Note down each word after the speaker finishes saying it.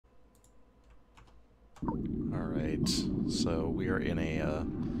Alright, so we are in a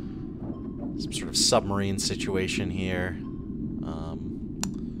some sort of submarine situation here.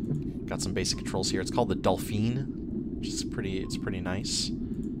 Got some basic controls here. It's called the Dolphin, which is it's pretty nice.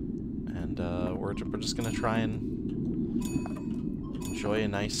 And we're just gonna try and enjoy a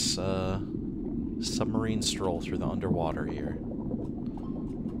nice submarine stroll through the underwater here.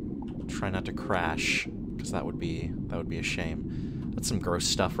 Try not to crash, because that would be a shame. That's some gross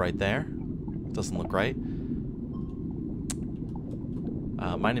stuff right there. Doesn't look right.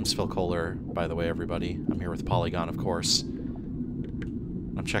 My name's Kollar, by the way, everybody. I'm here with Polygon, of course.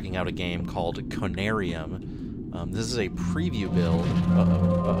 I'm checking out a game called Conarium. This is a preview build.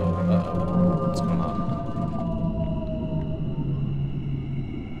 What's going on?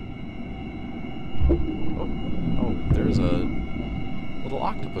 Oh, there's a little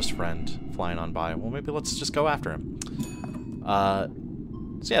octopus friend flying on by. Well, maybe let's just go after him.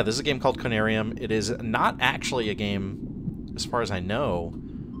 So yeah, this is a game called Conarium. It is not actually a game, as far as I know,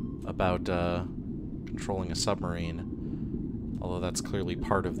 about controlling a submarine, although that's clearly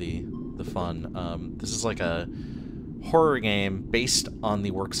part of the fun. This is like a horror game based on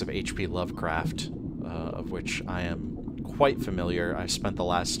the works of H.P. Lovecraft, of which I am quite familiar. I spent the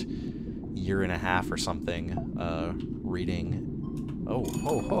last year and a half or something reading.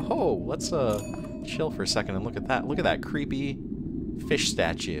 Oh, let's chill for a second and look at that. Look at that creepy fish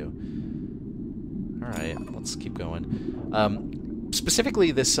statue. Alright, let's keep going.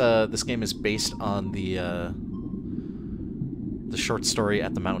 Specifically, this game is based on the short story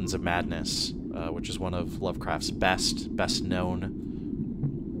At the Mountains of Madness, which is one of Lovecraft's best known,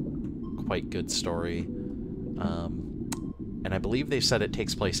 quite good story. And I believe they said it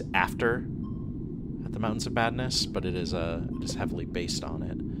takes place after At the Mountains of Madness, but it is heavily based on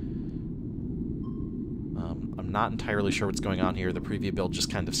it. I'm not entirely sure what's going on here. The preview build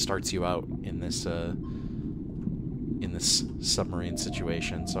just kind of starts you out in this submarine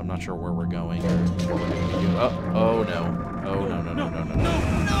situation, so I'm not sure where we're going or what we're going to do. Oh no. Oh no.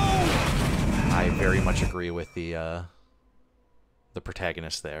 I very much agree with the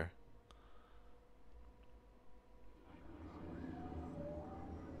protagonist there.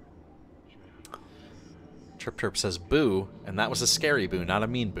 Trip says boo, and that was a scary boo, not a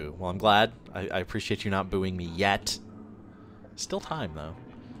mean boo. Well, I'm glad. I appreciate you not booing me yet. Still time, though.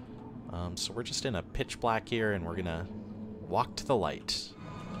 So we're just in a pitch black here, and we're gonna walk to the light.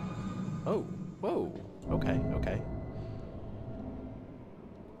 Oh, whoa. Okay.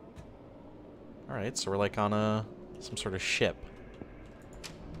 Alright, so we're like on some sort of ship.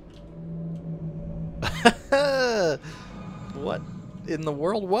 What in the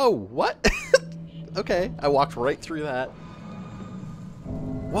world? Whoa, what? Okay, I walked right through that.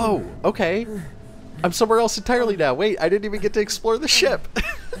 Whoa, okay. I'm somewhere else entirely now. Wait, I didn't even get to explore the ship.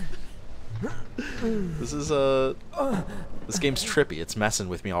 This game's trippy. It's messing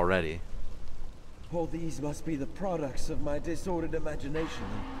with me already. All these must be the products of my disordered imagination,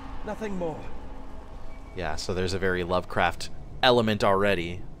 nothing more. Yeah, so there's a very Lovecraft element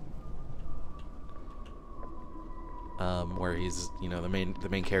already. Where he's, you know, the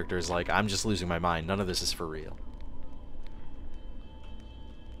main character is like, I'm just losing my mind. None of this is for real.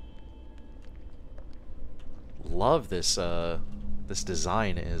 Love this this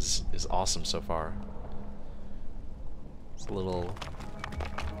design is awesome so far. It's a little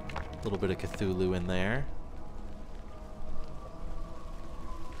bit of Cthulhu in there.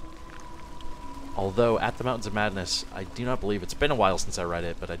 Although At the Mountains of Madness, I do not believe, it's been a while since I read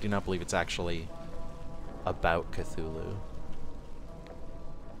it, but I do not believe it's actually about Cthulhu.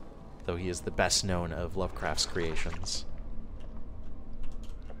 Though he is the best known of Lovecraft's creations.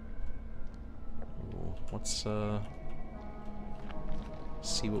 Ooh, let's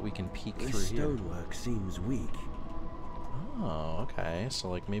see what we can peek through here. This stonework seems weak. Oh, okay. So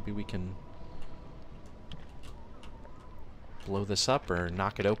like maybe we can blow this up or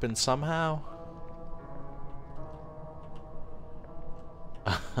knock it open somehow.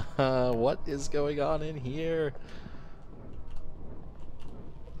 What is going on in here?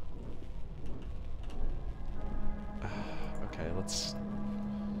 Okay, let's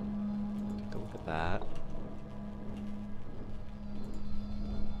take a look at that.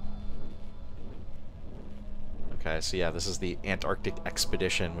 Okay, so yeah, this is the Antarctic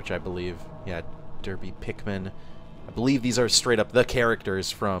expedition, which I believe, yeah, Derby Pickman. I believe these are straight up the characters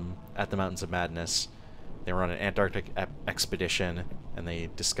from At the Mountains of Madness. They were on an Antarctic expedition, and they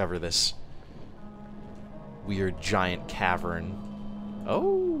discover this weird giant cavern.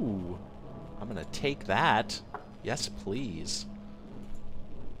 Oh! I'm gonna take that. Yes, please.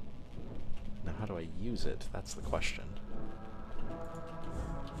 Now, how do I use it? That's the question.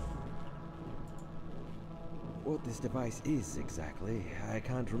 What this device is exactly, I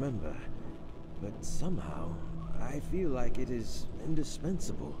can't remember. But somehow, I feel like it is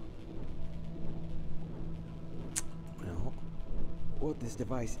indispensable. Well, what this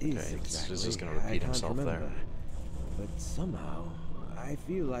device is okay, exactly, this is going to repeat himself there. But somehow, I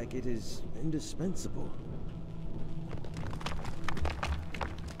feel like it is indispensable.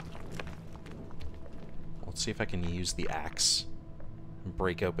 Let's see if I can use the axe and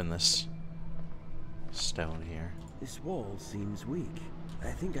break open this stone here. This wall seems weak.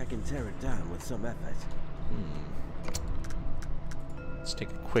 I think I can tear it down with some effort. Let's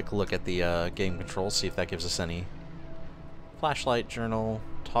take a quick look at the game controls, see if that gives us any. Flashlight, journal,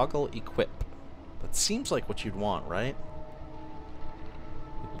 toggle, equip. That seems like what you'd want, right?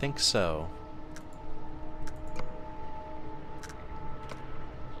 You'd think so.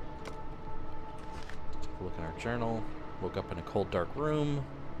 Take a look in our journal. Woke up in a cold, dark room.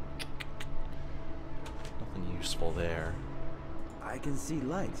 Nothing useful there. I can see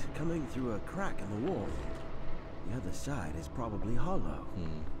light coming through a crack in the wall. The other side is probably hollow.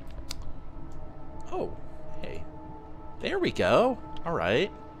 Oh, hey. There we go. All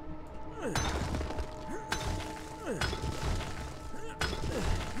right.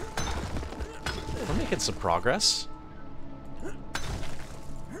 We're making some progress.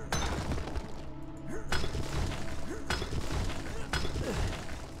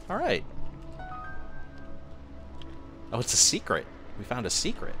 All right. Oh, it's a secret. We found a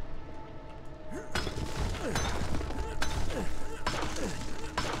secret.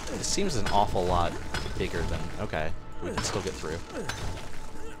 This seems an awful lot bigger than... Okay, we can still get through.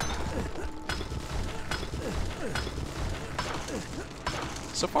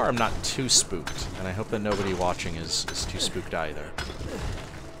 So far, I'm not too spooked, and I hope that nobody watching is too spooked either.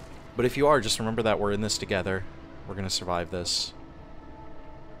 But if you are, just remember that we're in this together. We're going to survive this.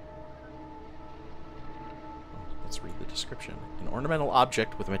 Let's read the description. An ornamental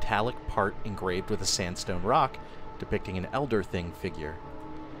object with a metallic part engraved with a sandstone rock depicting an elder thing figure.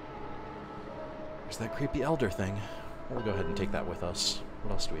 There's that creepy elder thing. We'll go ahead and take that with us.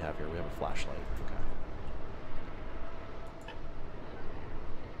 What else do we have here? We have a flashlight. Okay.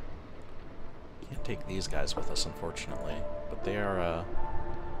 Can't take these guys with us, unfortunately. But they are,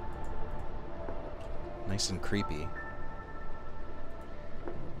 nice and creepy.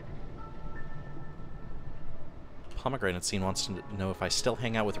 Pomegranate Scene wants to know if I still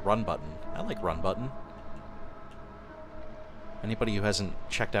hang out with Run Button. I like Run Button. Anybody who hasn't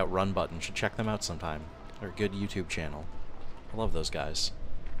checked out Run Button should check them out sometime. They're a good YouTube channel. I love those guys.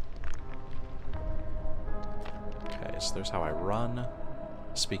 Okay, so there's how I run.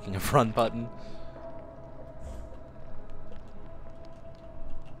 Speaking of Run Button.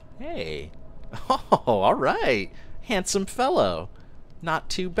 Hey. Oh, alright. Handsome fellow. Not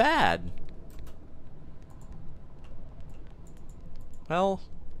too bad. Well,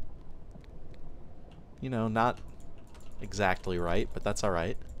 you know, not exactly right, but that's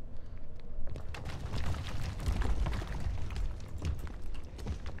alright.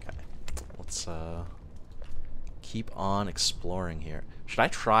 Okay, let's keep on exploring here. Should I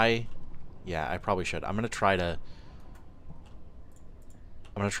try? Yeah, I probably should. I'm gonna try to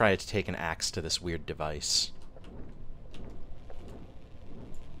take an axe to this weird device.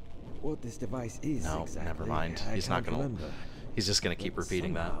 What this device is No, exactly, never mind. He's not gonna remember. He's just gonna keep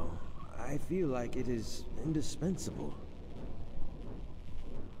repeating that. I feel like it is indispensable.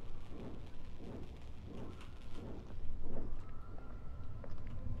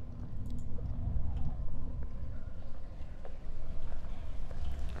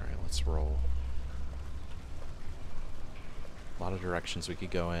 Alright, let's roll. A lot of directions we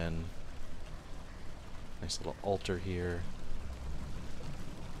could go in. Nice little altar here.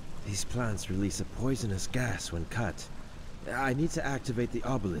 These plants release a poisonous gas when cut. I need to activate the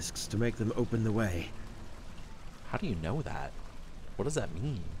obelisks to make them open the way. How do you know that? What does that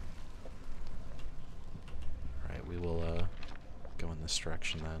mean? Alright, we will go in this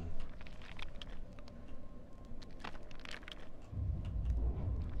direction then.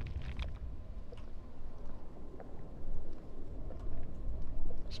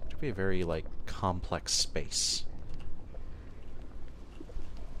 Seems to be a very, like, complex space.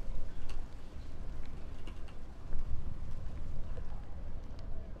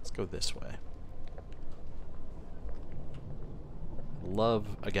 Go this way.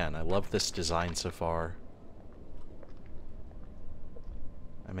 I love this design so far.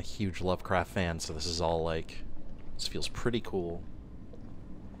 I'm a huge Lovecraft fan, so this is all like, this feels pretty cool.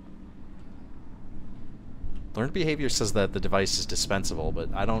 Learned behavior says that the device is dispensable, but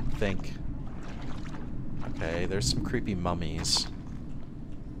I don't think... Okay, there's some creepy mummies.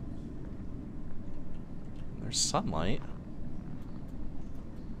 There's sunlight.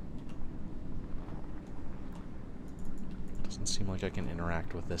 Doesn't seem like I can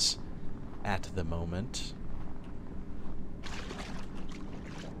interact with this at the moment.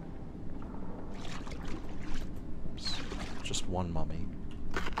 Oops. Just one mummy.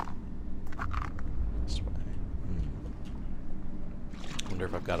 This way. Wonder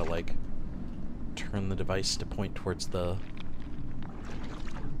if I've got to, like, turn the device to point towards the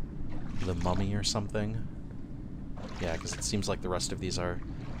mummy or something. Yeah, because it seems like the rest of these are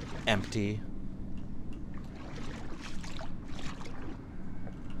empty.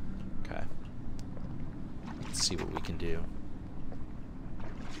 Okay. Let's see what we can do.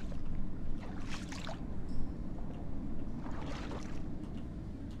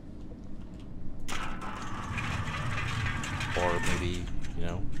 Or maybe, you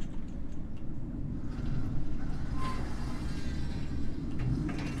know...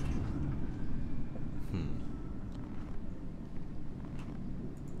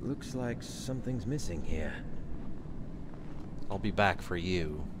 Looks like something's missing here. I'll be back for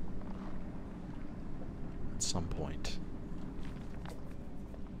you. At some point.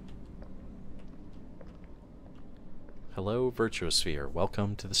 Hello, Virtuosphere.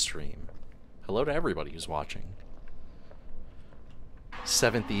 Welcome to the stream. Hello to everybody who's watching.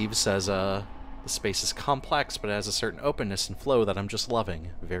 Seventh Eve says, the space is complex, but it has a certain openness and flow that I'm just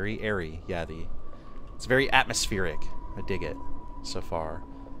loving. Very airy. Yeah, it's very atmospheric. I dig it so far.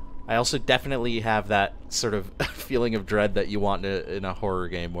 I also definitely have that sort of feeling of dread that you want in a horror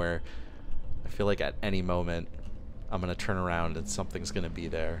game, where I feel like at any moment I'm going to turn around and something's going to be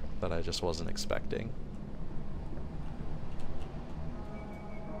there that I just wasn't expecting.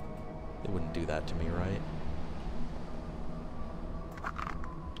 They wouldn't do that to me, right?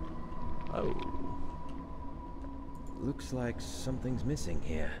 Oh. Looks like something's missing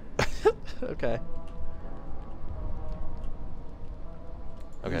here. Okay.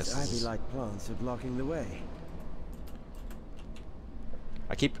 Okay. These ivy-like plants are blocking the way.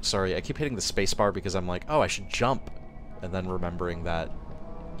 I keep hitting the space bar because I'm like, oh, I should jump, and then remembering that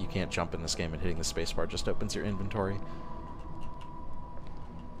you can't jump in this game, and hitting the space bar just opens your inventory.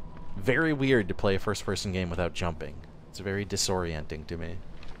 Very weird to play a first-person game without jumping. It's very disorienting to me.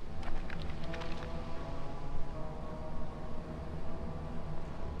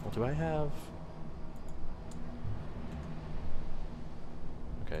 Well, do I have...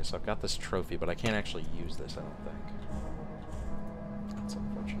 Okay, so I've got this trophy, but I can't actually use this, I don't think. That's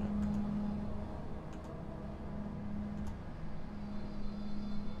unfortunate.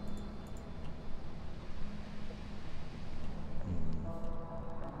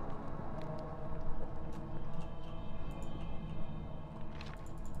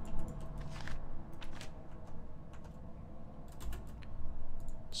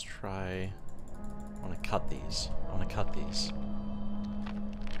 Let's try... I want to cut these. I want to cut these.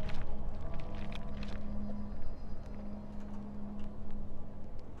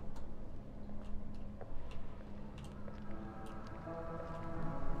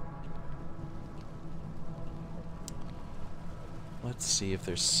 Let's see if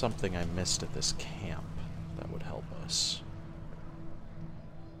there's something I missed at this camp that would help us.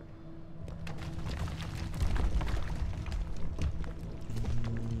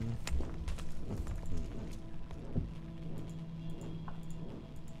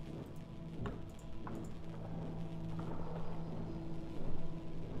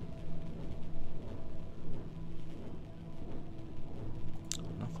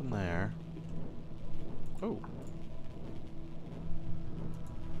 Nothing there. Oh.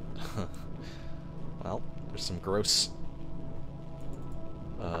 Well, there's some gross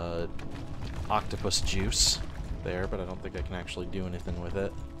octopus juice there, but I don't think I can actually do anything with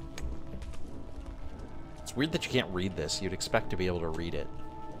it. It's weird that you can't read this. You'd expect to be able to read it.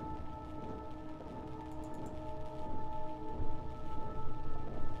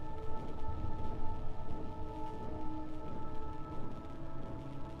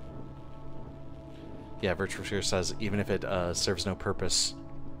 Yeah, Virtuosphere says, even if it serves no purpose,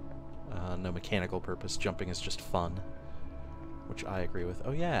 no mechanical purpose, jumping is just fun. Which I agree with.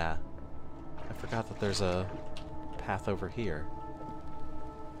 Oh yeah! I forgot that there's a path over here.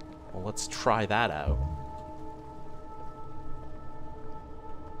 Well, let's try that out.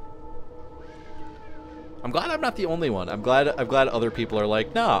 I'm glad I'm not the only one. I'm glad other people are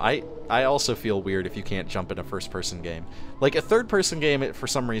like, no, I also feel weird if you can't jump in a first-person game. Like, a third-person game, it, for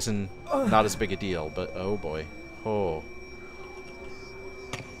some reason, not as big a deal, but oh boy. Oh.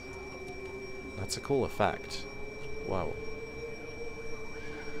 That's a cool effect. Wow.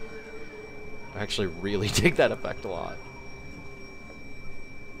 I actually really dig that effect a lot.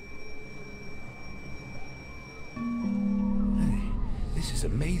 is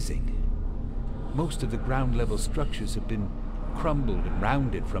amazing. Most of the ground-level structures have been crumbled and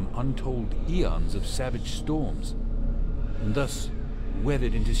rounded from untold eons of savage storms, and thus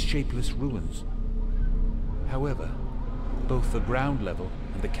weathered into shapeless ruins. However, both the ground level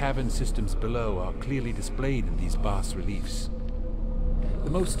and the cavern systems below are clearly displayed in these bas-reliefs. The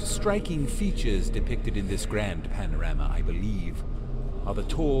most striking features depicted in this grand panorama, I believe, are the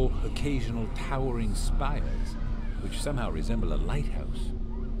tall, occasional towering spires, which somehow resemble a lighthouse.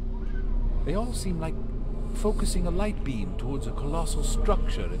 They all seem like focusing a light beam towards a colossal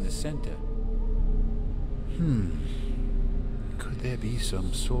structure in the center. Could there be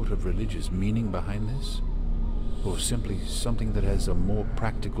some sort of religious meaning behind this? Or simply something that has a more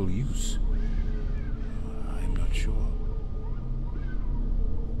practical use? I'm not sure.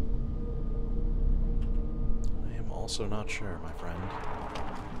 I am also not sure, my friend.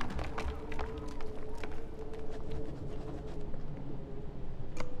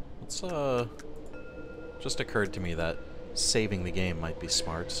 Just occurred to me that saving the game might be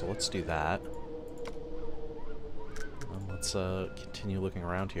smart, so let's do that. And let's continue looking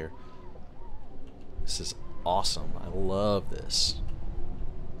around here. This is awesome. I love this.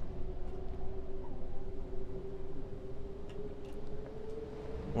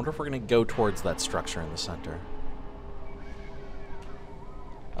 I wonder if we're going to go towards that structure in the center.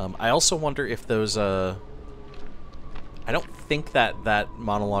 I also wonder if those I don't think that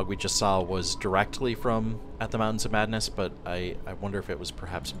monologue we just saw was directly from At the Mountains of Madness, but I wonder if it was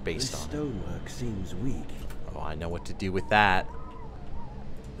perhaps based on it. The stonework seems weak. Oh, I know what to do with that.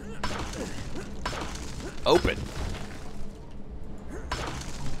 Open.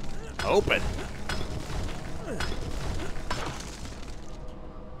 Open.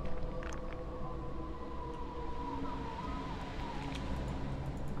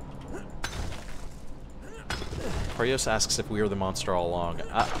 Corios asks if we were the monster all along.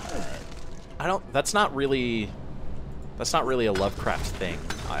 I don't. That's not really a Lovecraft thing,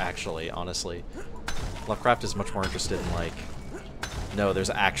 actually. Honestly, Lovecraft is much more interested in like, no,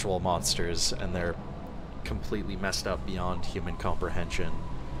 there's actual monsters and they're completely messed up beyond human comprehension.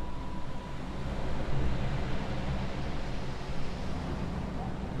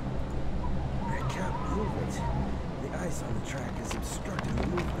 I can't move it. The ice on the track is obstructing the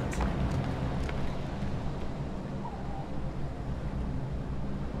movement.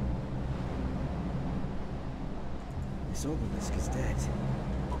 This obelisk is dead.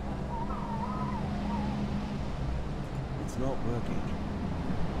 It's not working.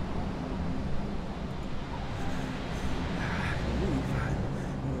 I believe I'm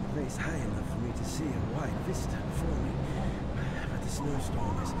in a place high enough for me to see a wide vista before me, but the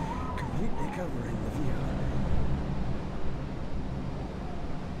snowstorm is completely covering the view.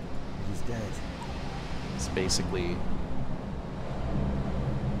 It is dead. It's basically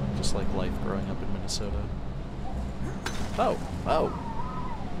just like life growing up in Minnesota. Oh, oh.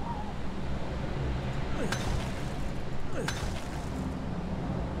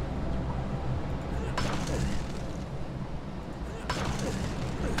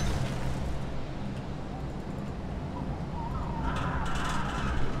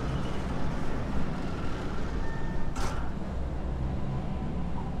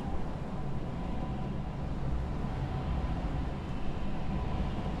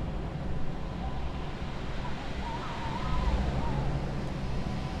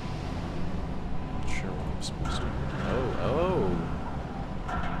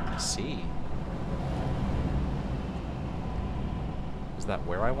 Is that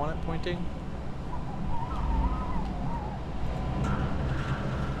where I want it pointing?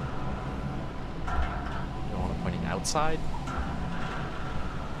 I want it pointing outside?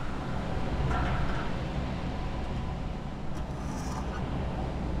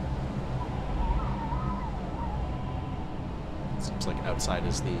 Seems like outside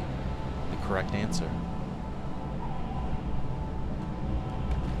is the correct answer.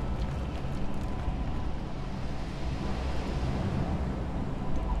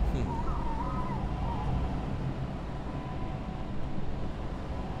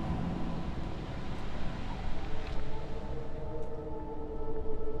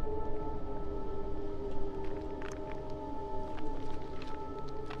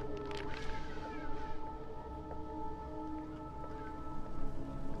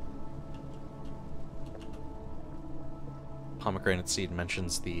 Pomegranate Seed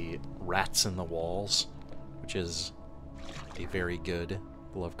mentions the rats in the walls, which is a very good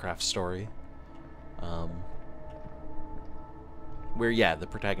Lovecraft story. Where, yeah, the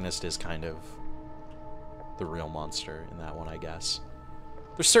protagonist is kind of the real monster in that one, I guess.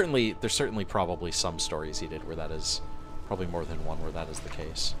 There's certainly probably some stories he did where that is probably more than one where that is the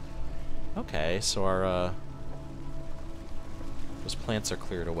case. Okay, so our, those plants are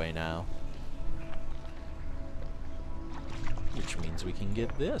cleared away now. Which means we can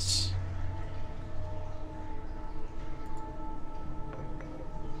get this.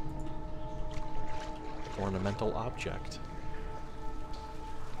 Ornamental object.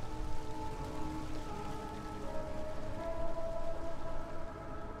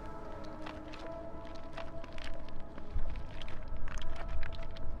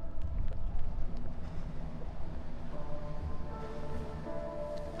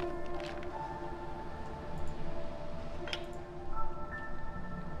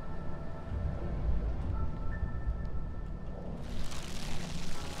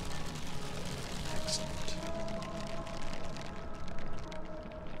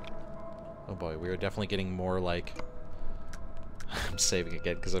 Oh boy, we are definitely getting more like... I'm saving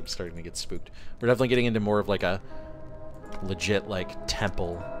again because I'm starting to get spooked. We're definitely getting into more of like a legit like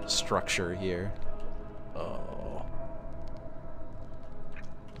temple structure here. Oh.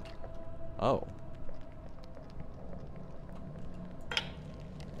 Oh.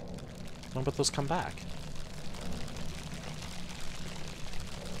 Oh, but those come back.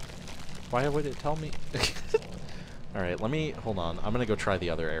 Why would it tell me? Alright, let me... Hold on. I'm gonna go try the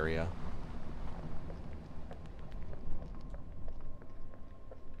other area.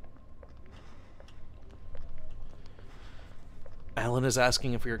 Alan is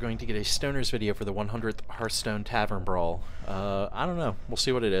asking if we are going to get a Stoners video for the 100th Hearthstone Tavern Brawl. I don't know. We'll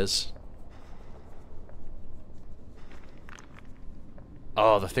see what it is.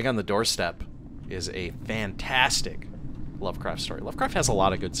 Oh, the thing on the doorstep is a fantastic Lovecraft story. Lovecraft has a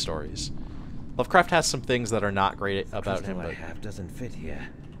lot of good stories. Lovecraft has some things that are not great about him, but... I have doesn't fit here.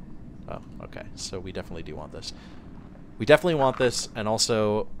 Oh, okay. So we definitely do want this. We definitely want this, and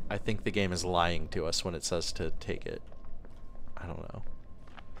also, I think the game is lying to us when it says to take it. I don't know.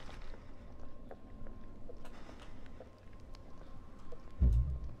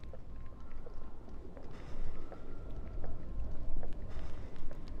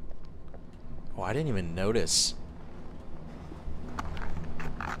 Oh, I didn't even notice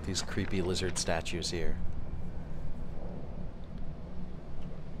these creepy lizard statues here.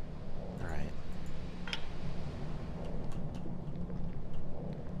 Alright.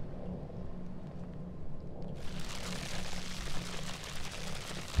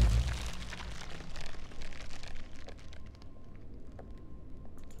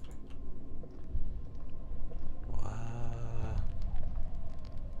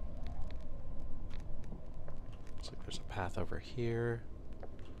 Looks like there's a path over here.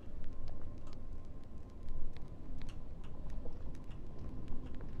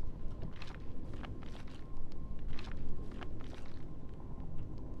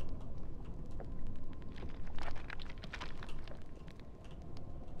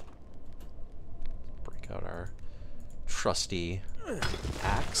 Break out our trusty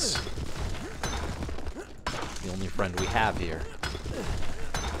axe. The only friend we have here.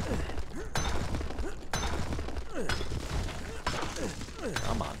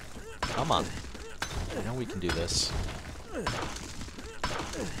 Come on. Come on. I know we can do this. Okay.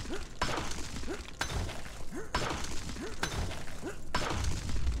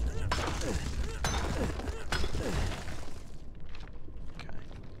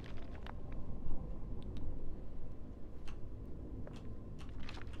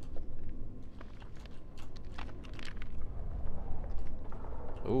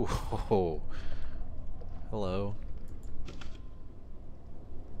 Ooh, ho, ho. Hello.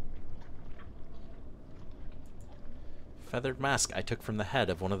 Feathered mask I took from the head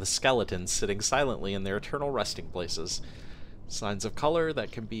of one of the skeletons sitting silently in their eternal resting places. Signs of color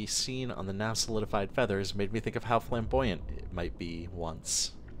that can be seen on the now solidified feathers made me think of how flamboyant it might be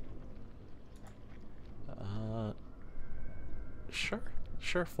once.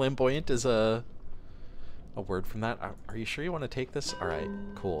 Sure. Flamboyant is a word from that. Are you sure you want to take this? Alright,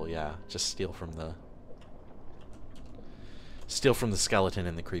 cool, yeah. Just steal from the skeleton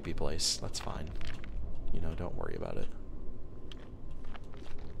in the creepy place. That's fine. You know, don't worry about it.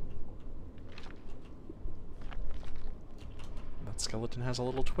 That skeleton has a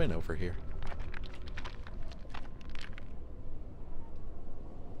little twin over here.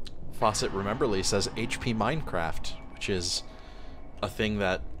 Fawcett Rememberly says HP Minecraft, which is a thing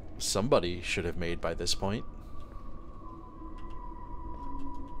that somebody should have made by this point.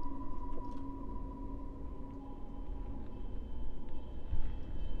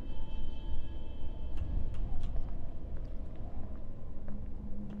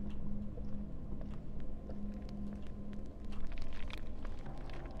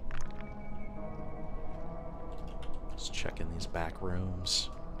 Just checking these back rooms.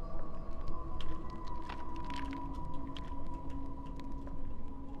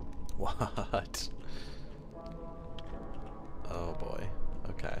 What? Oh boy.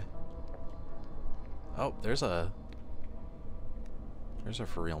 Okay. Oh, there's a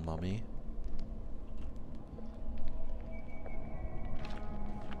for real mummy.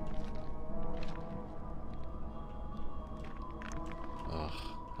 Ugh,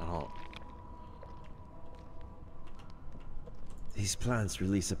 I don't. These plants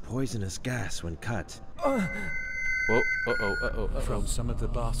release a poisonous gas when cut. Whoa, uh-oh. From some of the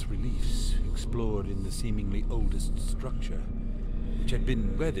bas reliefs explored in the seemingly oldest structure, which had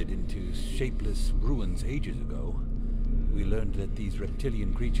been weathered into shapeless ruins ages ago, we learned that these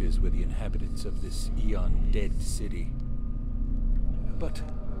reptilian creatures were the inhabitants of this eon-dead city. But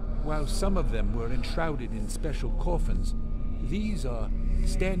while some of them were enshrouded in special coffins, these are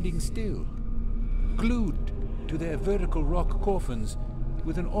standing still, glued to their vertical rock coffins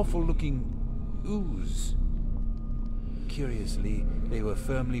with an awful-looking ooze. Curiously, they were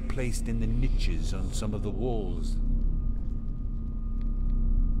firmly placed in the niches on some of the walls.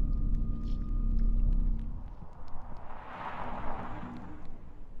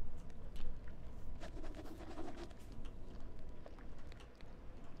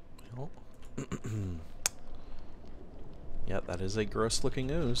 Well, yeah, that is a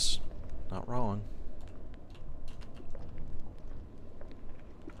gross-looking ooze. Not wrong.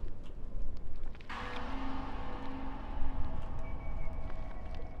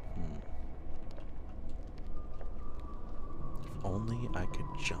 Only I could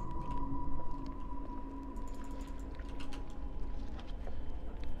jump.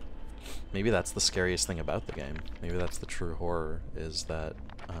 Maybe that's the scariest thing about the game. Maybe that's the true horror, is that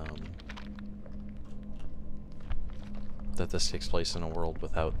that this takes place in a world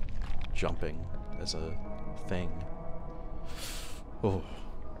without jumping as a thing. Oh,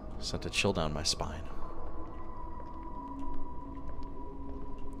 sent a chill down my spine.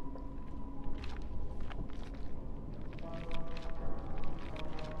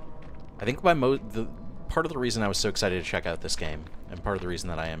 I think the part of the reason I was so excited to check out this game, and part of the reason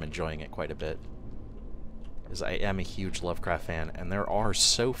that I am enjoying it quite a bit, is I am a huge Lovecraft fan, and there are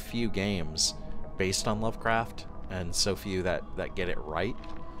so few games based on Lovecraft, and so few that get it right.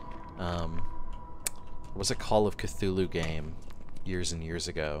 There was a Call of Cthulhu game years and years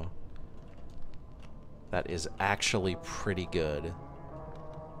ago that is actually pretty good.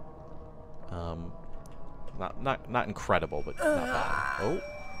 Not incredible, but not bad. Oh.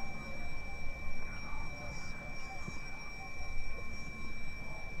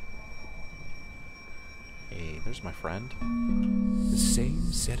 Hey, there's my friend. The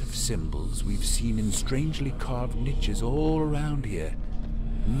same set of symbols we've seen in strangely carved niches all around here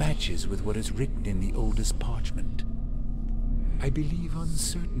matches with what is written in the oldest parchment. I believe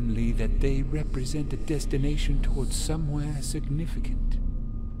uncertainly that they represent a destination towards somewhere significant.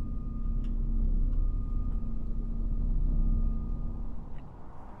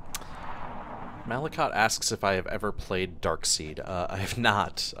 Malakot asks if I have ever played Darkseed. I have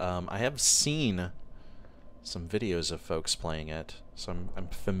not. I have seen some videos of folks playing it, so I'm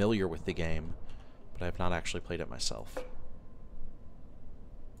familiar with the game, but I have not actually played it myself.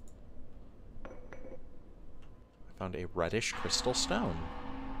 I found a reddish crystal stone.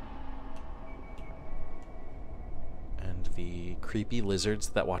 And the creepy lizards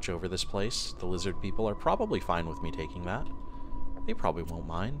that watch over this place, the lizard people, are probably fine with me taking that. They probably won't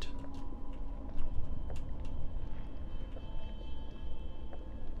mind.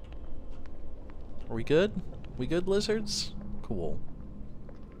 Are we good? We good, lizards? Cool.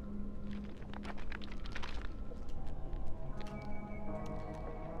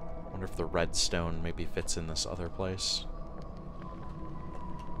 Wonder if the red stone maybe fits in this other place.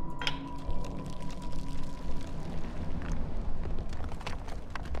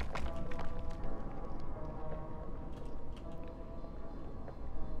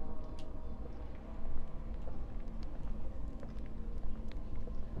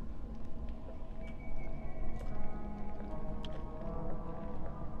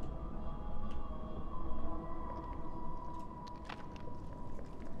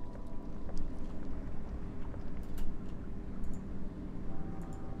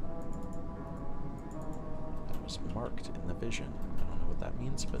 Marked in the vision. I don't know what that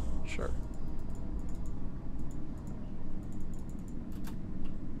means, but sure.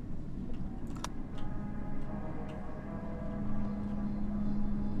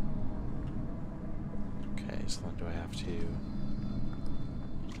 Okay, so then do I have to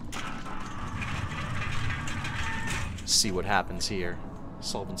see what happens here?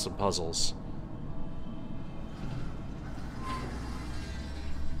 Solving some puzzles.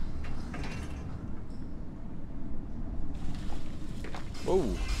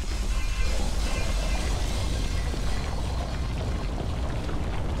 Whoa.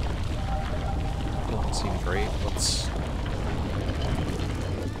 Doesn't seem great. Let's...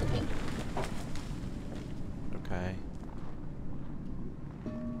 Okay.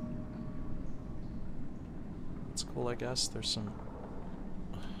 That's cool, I guess. There's some...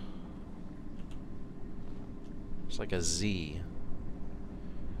 It's like a Z.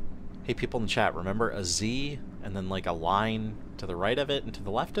 Hey, people in the chat, remember a Z and then like a line to the right of it and to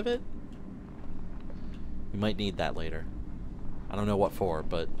the left of it? We might need that later. I don't know what for,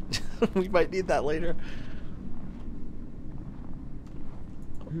 but we might need that later.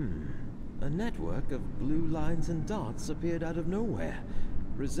 A network of blue lines and dots appeared out of nowhere,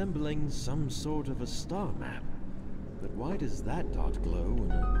 resembling some sort of a star map. But why does that dot glow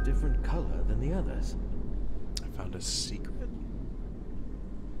in a different color than the others? I found a secret?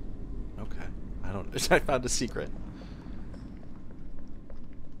 Okay. I found a secret.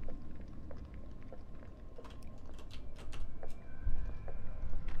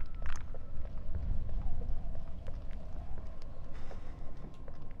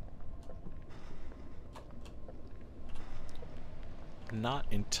 Not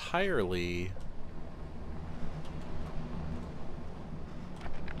entirely...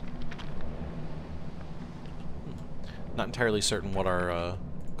 Not entirely certain what our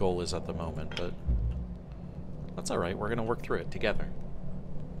goal is at the moment, but that's alright. We're gonna work through it together.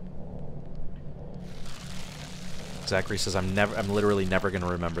 Zachary says I'm literally never gonna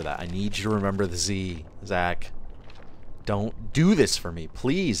remember that. I need you to remember the Z, Zach. Don't do this for me.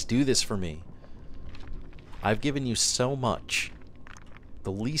 Please do this for me. I've given you so much.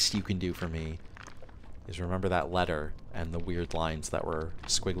 The least you can do for me is remember that letter and the weird lines that were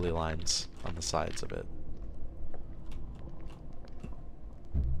squiggly lines on the sides of it.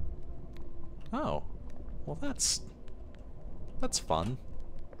 Oh, well that's fun.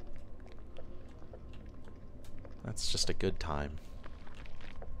 That's just a good time.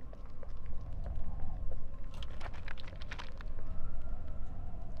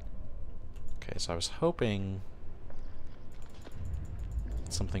 Okay, so I was hoping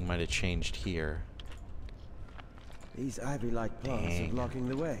something might have changed here. These ivy-like plants are blocking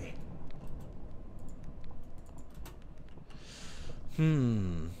the way.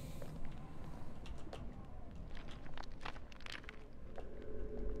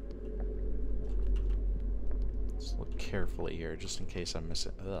 Let's look carefully here, just in case I'm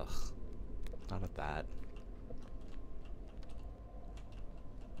missing. Ugh. Not at that.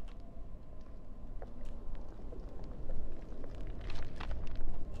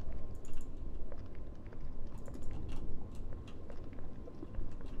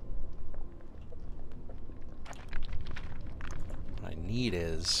 What I need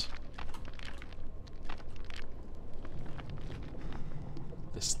is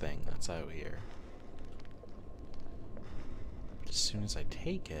this thing that's out here. As soon as I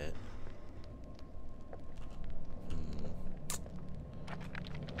take it...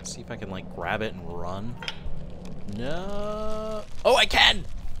 See if I can, like, grab it and run. No! Oh, I can!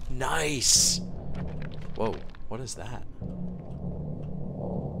 Nice! Whoa, what is that?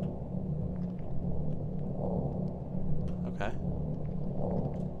 Okay.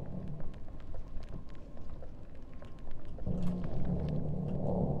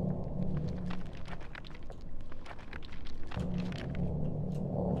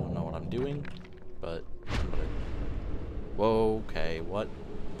 Doing, but whoa, okay, what?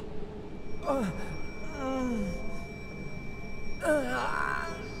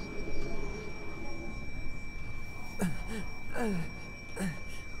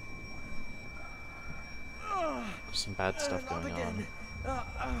 There's some bad stuff going on.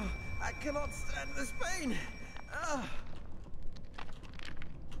 I cannot stand this pain.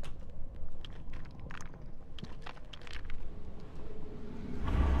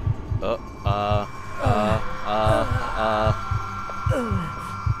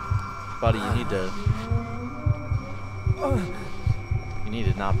 Buddy, you need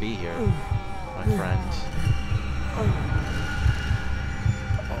to not be here, my friend.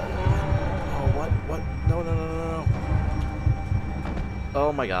 Oh, what? No.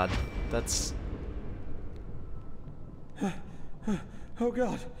 Oh my God, that's... Oh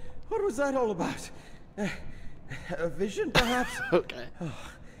God, what was that all about? A vision, perhaps? Okay. Oh,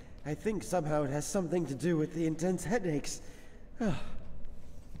 I think somehow it has something to do with the intense headaches. Oh.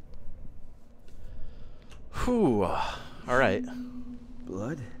 Whew. All right.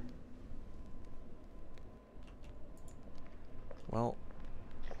 Blood? Well,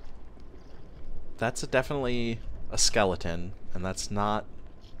 that's definitely a skeleton, and that's not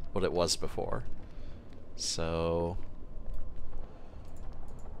what it was before. So,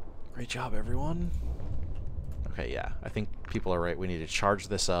 Great job, everyone. Okay, yeah. I think people are right. We need to charge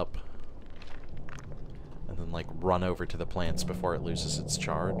this up. And then, like, run over to the plants before it loses its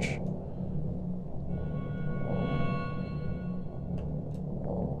charge.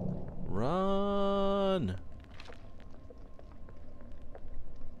 Run!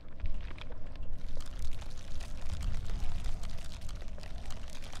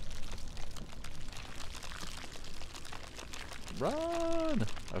 Run!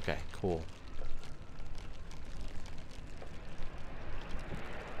 Okay, cool.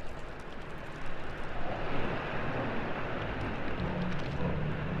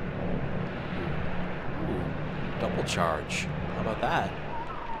 Double charge. How about that?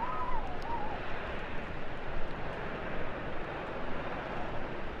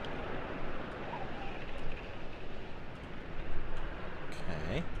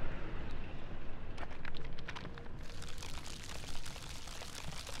 Okay.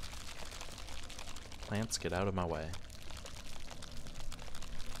 Plants, get out of my way.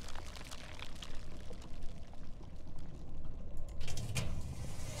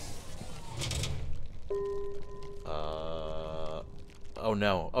 Oh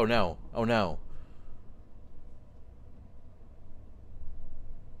no, oh no, oh no.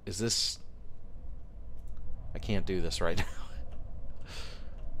 Is this... I can't do this right now.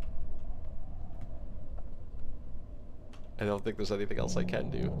 I don't think there's anything else I can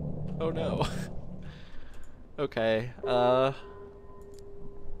do. Oh no. Okay, what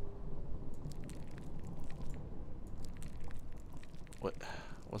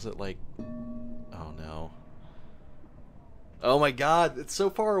was it like? Oh no. Oh my god, it's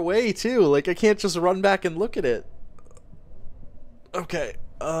so far away too. Like I can't just run back and look at it. Okay.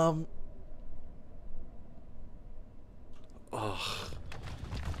 Ugh.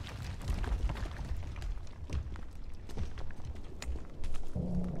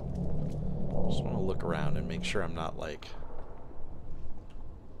 Just want to look around and make sure I'm not like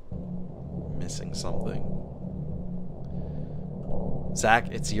missing something. Zach,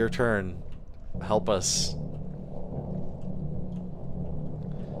 it's your turn. Help us.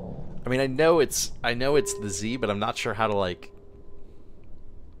 I mean, I know it's the Z, but I'm not sure how to like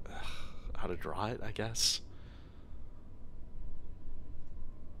how to draw it, I guess.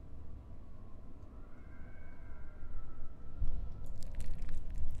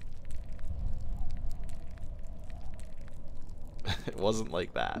 It wasn't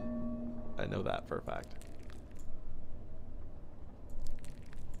like that. I know that for a fact.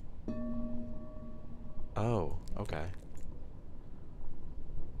 Oh, okay.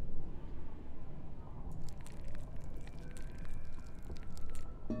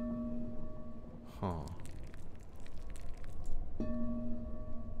 Huh.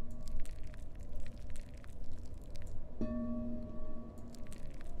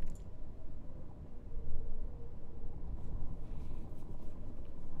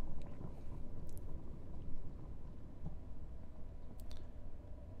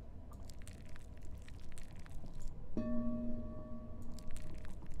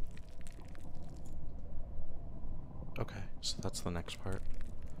 Okay, so that's the next part.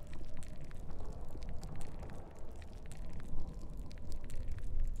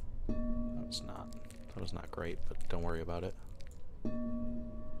 That was not great, but don't worry about it.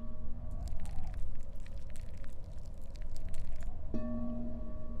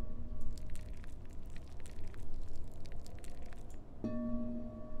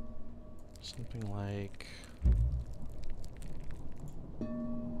 Something like...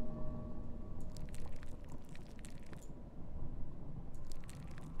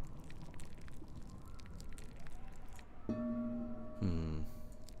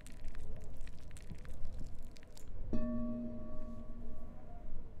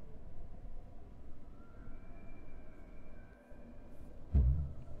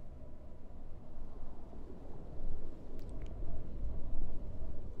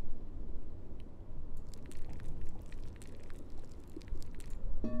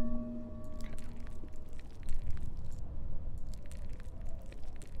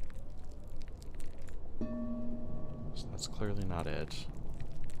 So that's clearly not it.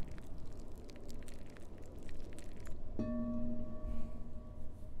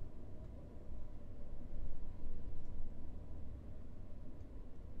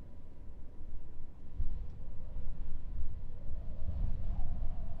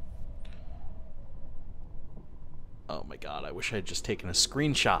 Oh my god, I wish I had just taken a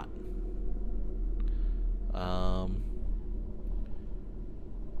screenshot.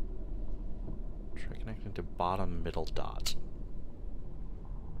 Try connecting to bottom middle dot.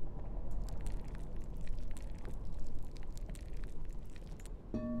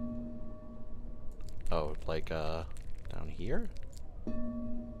 down here?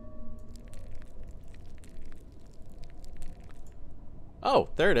 Oh,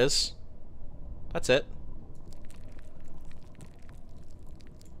 there it is. That's it.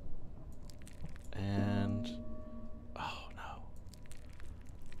 And... oh, no.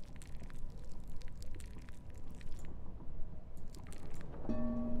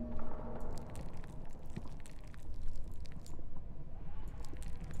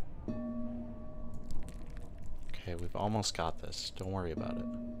 Okay, we've almost got this. Don't worry about it.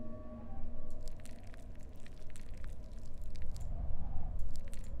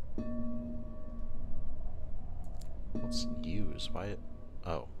 Let's use. Why it?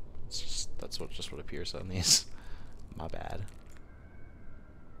 Oh, it's just that's what appears on these. My bad.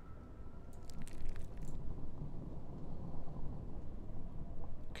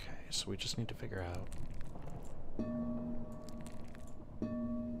 Okay, so we just need to figure out.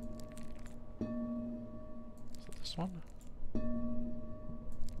 Is it this one?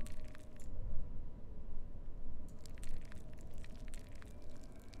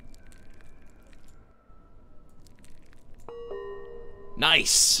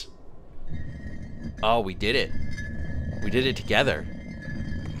 Nice! Oh, we did it. We did it together.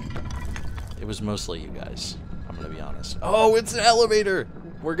 It was mostly you guys, I'm gonna be honest. Oh, it's an elevator!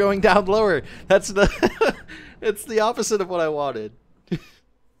 We're going down lower. That's the... it's the opposite of what I wanted.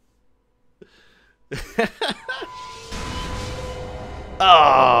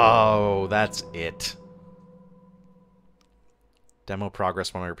 Oh, that's it. Demo progress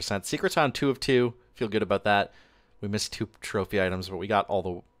 100%. Secrets found 2 of 2. Feel good about that. We missed 2 trophy items, but we got all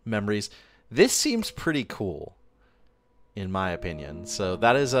the memories. This seems pretty cool, in my opinion. So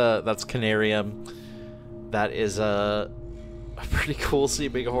that is that's Conarium. That is a pretty cool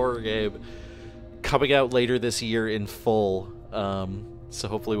seeming horror game coming out later this year in full. So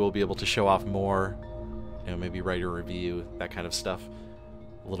hopefully we'll be able to show off more, you know, maybe write a review, that kind of stuff,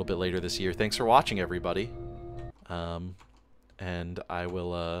 a little bit later this year. Thanks for watching, everybody. And I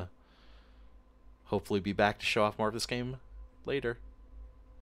will hopefully be back to show off more of this game later.